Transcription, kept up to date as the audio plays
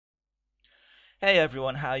Hey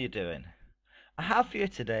everyone, how you doing? I have for you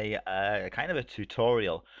today kind of a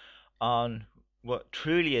tutorial on what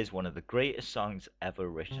truly is one of the greatest songs ever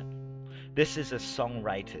written. This is a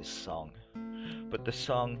songwriter's song, but the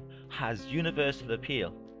song has universal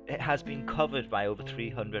appeal. It has been covered by over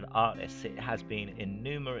 300 artists. It has been in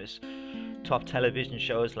numerous top television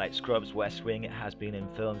shows like Scrubs, West Wing. It has been in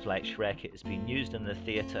films like Shrek. It has been used in the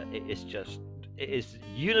theatre. It is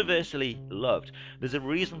universally loved. There's a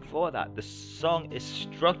reason for that. The song is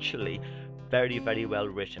structurally very, very well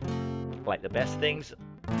written. Like the best things,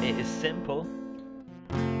 it is simple,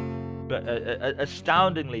 but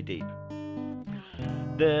astoundingly deep.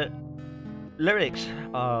 The lyrics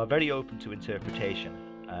are very open to interpretation.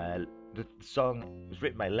 The song was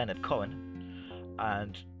written by Leonard Cohen,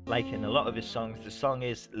 and like in a lot of his songs, the song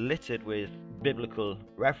is littered with biblical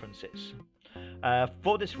references.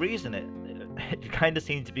 For this reason, it kind of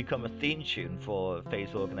seemed to become a theme tune for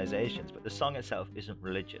faith organizations, but the song itself isn't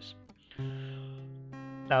religious.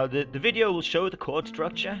 Now, the video will show the chord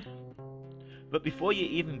structure, but before you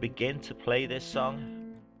even begin to play this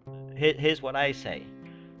song, here's what I say.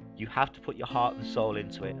 You have to put your heart and soul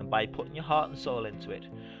into it, and by putting your heart and soul into it,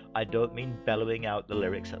 I don't mean bellowing out the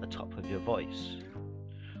lyrics at the top of your voice.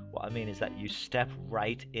 What I mean is that you step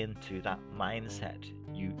right into that mindset,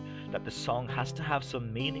 that the song has to have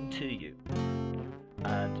some meaning to you,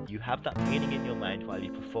 and you have that meaning in your mind while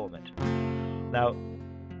you perform it. Now,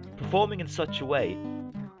 performing in such a way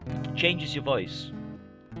changes your voice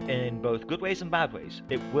in both good ways and bad ways.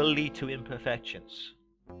 It will lead to imperfections.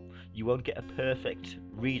 You won't get a perfect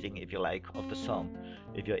reading, if you like, of the song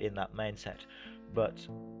if you're in that mindset, but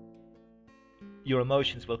your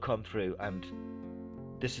emotions will come through, and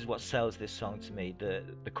this is what sells this song to me.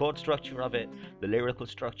 The chord structure of it, the lyrical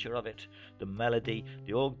structure of it, the melody,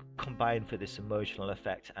 they all combine for this emotional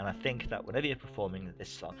effect, and I think that whenever you're performing this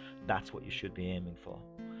song, that's what you should be aiming for.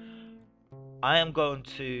 I am going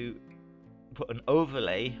to put an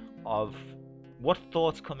overlay of what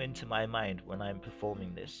thoughts come into my mind when I'm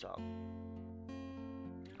performing this song.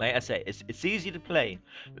 Like I say, it's easy to play.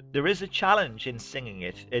 There is a challenge in singing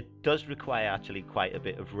it. It does require actually quite a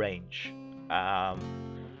bit of range.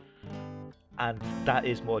 And that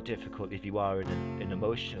is more difficult if you are in an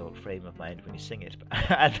emotional frame of mind when you sing it.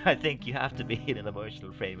 And I think you have to be in an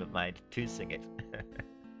emotional frame of mind to sing it.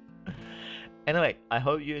 Anyway, I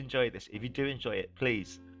hope you enjoy this. If you do enjoy it,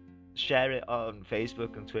 please share it on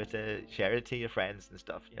Facebook and Twitter. Share it to your friends and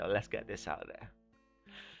stuff. Let's get this out there.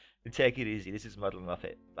 And take it easy. This is Model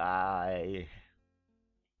Muffet. Bye.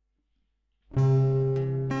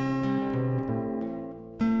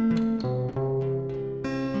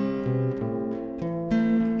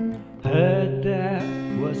 Heard there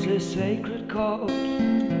was a sacred chord.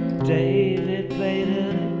 David played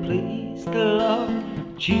it and pleased the Lord.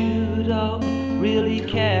 But you don't really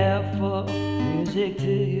care for music,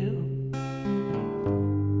 do you?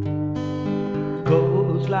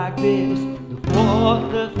 Goes like this: the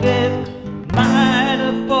fourth, the fifth,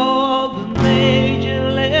 minor fall, the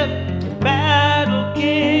major lift, the battle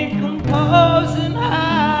king composing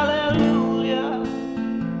hallelujah,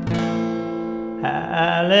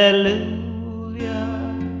 hallelujah.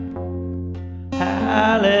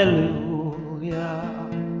 Hallelujah,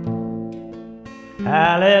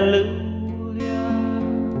 hallelujah,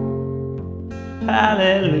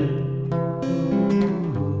 hallelujah.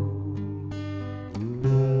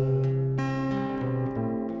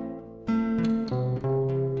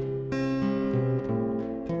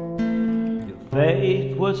 Your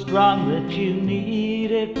faith was strong, but you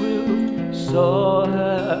needed proof. Saw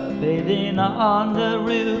her bathing on the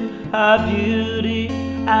roof, her beauty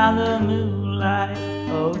and the moonlight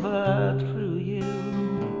overthrew you.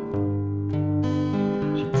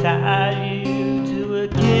 She tied you to a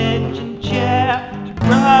kitchen chair, she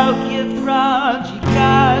broke your throne, she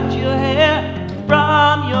cut your hair.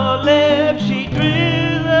 From your lips she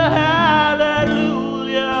drew the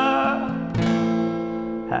hallelujah,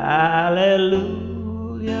 hallelujah,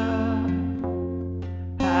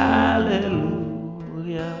 hallelujah,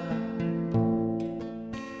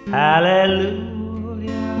 hallelujah,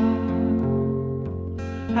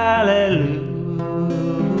 hallelujah.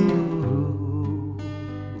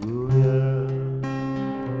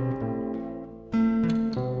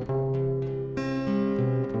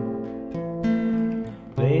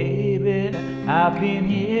 Baby, I've been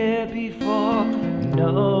here before.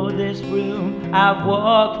 Know this room, I've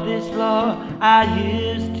walked this floor. I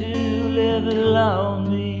used to live alone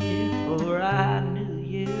before I knew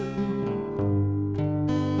you.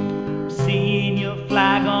 Seen your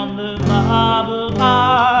flag on the marble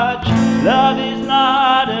arch. Love is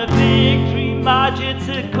not a victory March, it's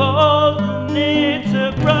a cold and it's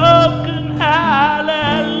a broken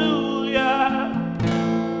hallelujah.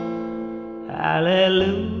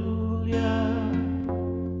 Hallelujah.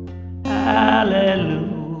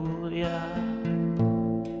 Hallelujah.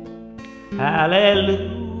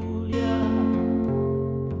 Hallelujah.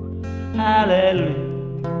 Hallelujah.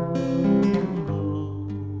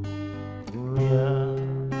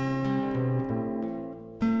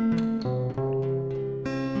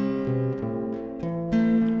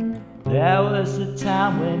 There was a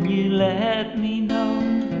time when you let me know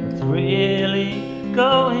what's really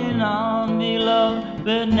going on below,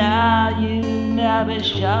 but now you never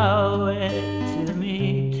show it to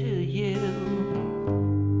me, to you.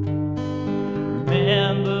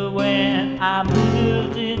 Remember when I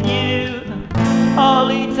moved in you,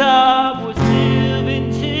 Holy Dove was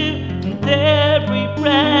moving too, and every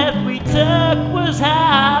breath we took was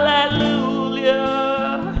hallelujah.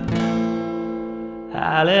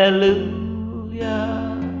 Hallelujah.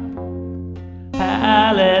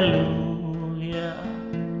 Hallelujah.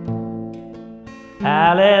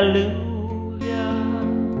 Hallelujah.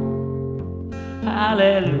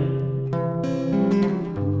 Hallelujah.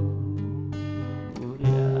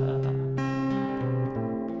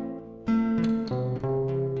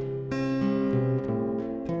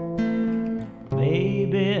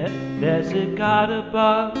 Maybe there's a God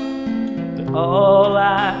above, but all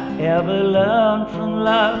I ever learned from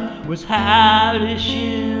love was how to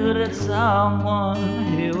shoot at someone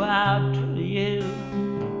who outdrew you.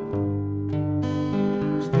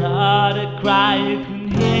 It's not a cry you can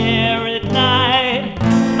hear at night,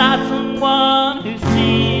 not someone who's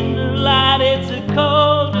seen the light. It's a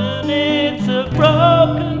cold and it's a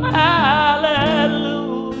broken hallelujah.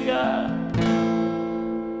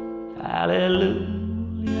 Hallelujah.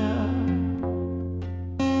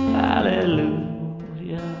 Hallelujah.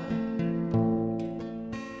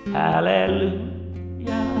 Hallelujah.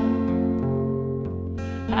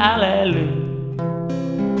 Hallelujah.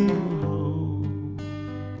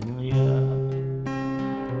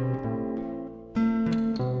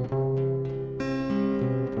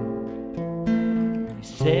 They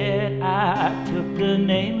said I took the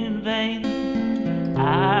name in vain.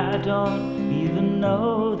 I don't even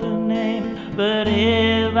know the name, but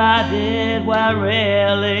if I did, well,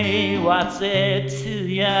 really, what's it to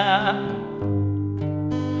ya?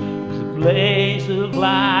 There's a blaze of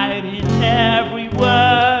light in every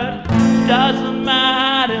word. Doesn't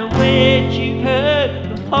matter which you've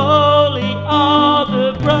heard, the holy or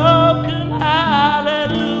the broken.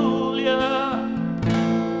 Hallelujah.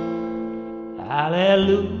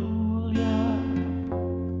 Hallelujah.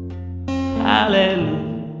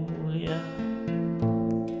 Hallelujah.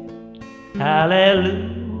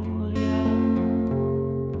 Hallelujah.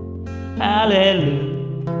 Hallelujah.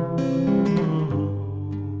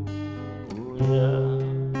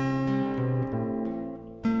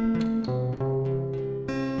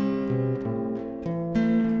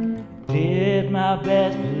 Did my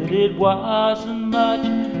best, but it wasn't much.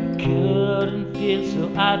 I couldn't feel,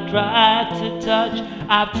 so I tried to touch.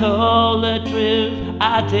 I've told the truth,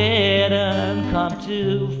 I didn't come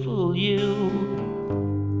to fool you.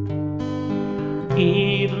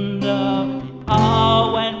 Even though it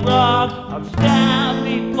all went wrong, I'll stand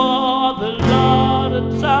before the Lord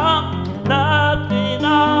a song. Nothing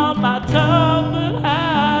on my tongue but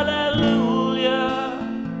hallelujah.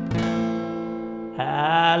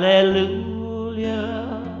 Hallelujah.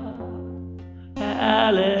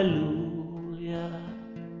 Hallelujah.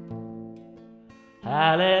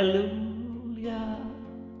 Hallelujah.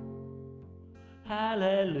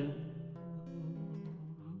 Hallelujah.